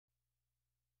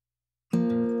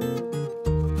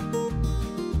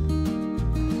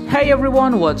Hey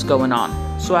everyone, what's going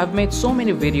on? So I've made so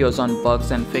many videos on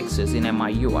bugs and fixes in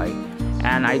Miui,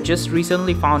 and I just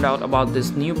recently found out about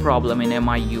this new problem in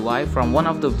Miui from one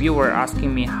of the viewers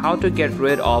asking me how to get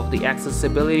rid of the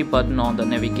accessibility button on the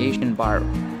navigation bar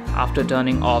after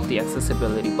turning off the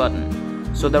accessibility button.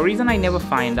 So the reason I never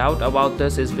find out about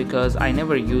this is because I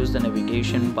never use the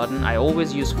navigation button. I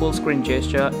always use full screen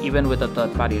gesture even with a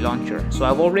third-party launcher. So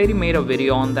I've already made a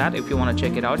video on that. If you want to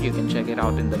check it out, you can check it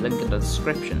out in the link in the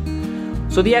description.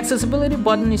 So the accessibility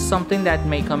button is something that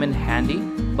may come in handy,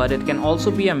 but it can also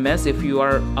be a mess if you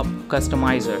are a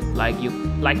customizer, like you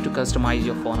like to customize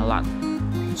your phone a lot.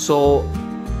 So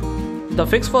the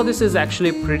fix for this is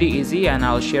actually pretty easy, and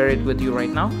I'll share it with you right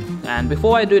now. And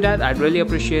before I do that, I'd really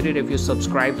appreciate it if you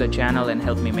subscribe the channel and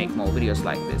help me make more videos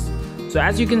like this. So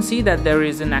as you can see that there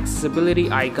is an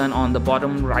accessibility icon on the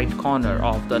bottom right corner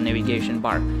of the navigation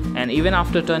bar, and even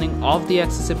after turning off the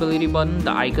accessibility button,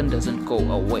 the icon doesn't go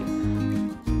away.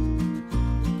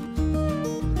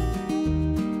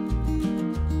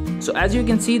 So as you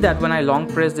can see that when I long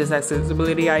press this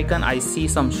accessibility icon, I see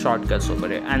some shortcuts over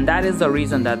there, and that is the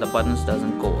reason that the buttons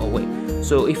doesn't go away.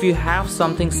 So if you have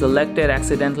something selected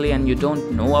accidentally and you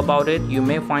don't know about it, you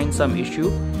may find some issue,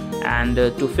 and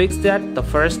to fix that, the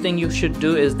first thing you should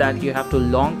do is that you have to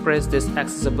long press this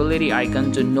accessibility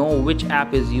icon to know which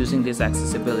app is using this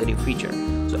accessibility feature.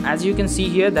 So as you can see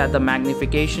here that the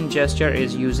magnification gesture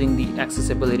is using the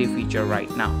accessibility feature right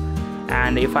now,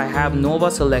 and if I have Nova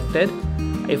selected,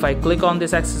 if I click on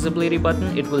this accessibility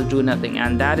button, it will do nothing,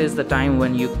 and that is the time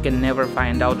when you can never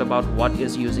find out about what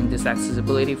is using this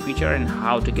accessibility feature and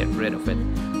how to get rid of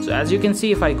it. So as you can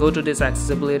see, if I go to this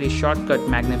accessibility shortcut,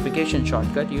 magnification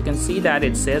shortcut, you can see that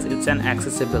it says it's an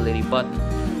accessibility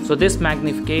button. So this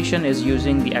magnification is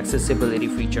using the accessibility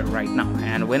feature right now,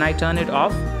 and when I turn it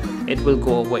off, it will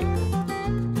go away.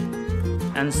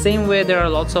 And same way, there are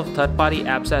lots of third-party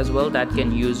apps as well that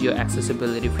can use your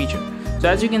accessibility feature. So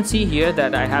as you can see here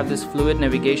that I have this fluid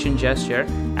navigation gesture,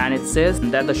 and it says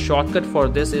that the shortcut for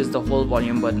this is the whole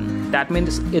volume button. That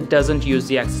means it doesn't use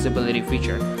the accessibility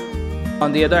feature.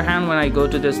 On the other hand, when I go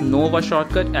to this Nova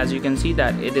shortcut, as you can see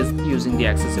that it is using the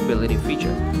accessibility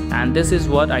feature, and this is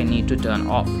what I need to turn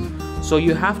off. So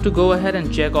you have to go ahead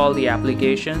and check all the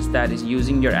applications that is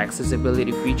using your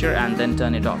accessibility feature and then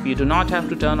turn it off. You do not have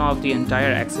to turn off the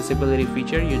entire accessibility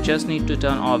feature, you just need to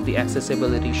turn off the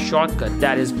accessibility shortcut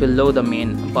that is below the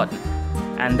main button.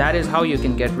 And that is how you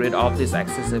can get rid of this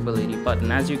accessibility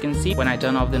button. As you can see, when I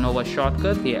turn off the Nova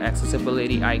shortcut, the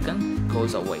accessibility icon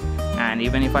goes away. And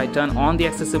even if I turn on the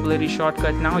accessibility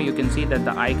shortcut now, you can see that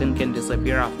the icon can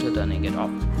disappear after turning it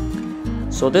off.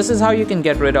 So this is how you can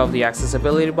get rid of the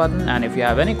accessibility button, and if you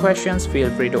have any questions, feel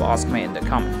free to ask me in the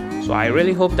comment. So I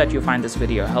really hope that you find this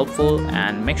video helpful,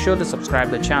 and make sure to subscribe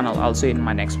the channel. I'll see you in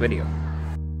my next video.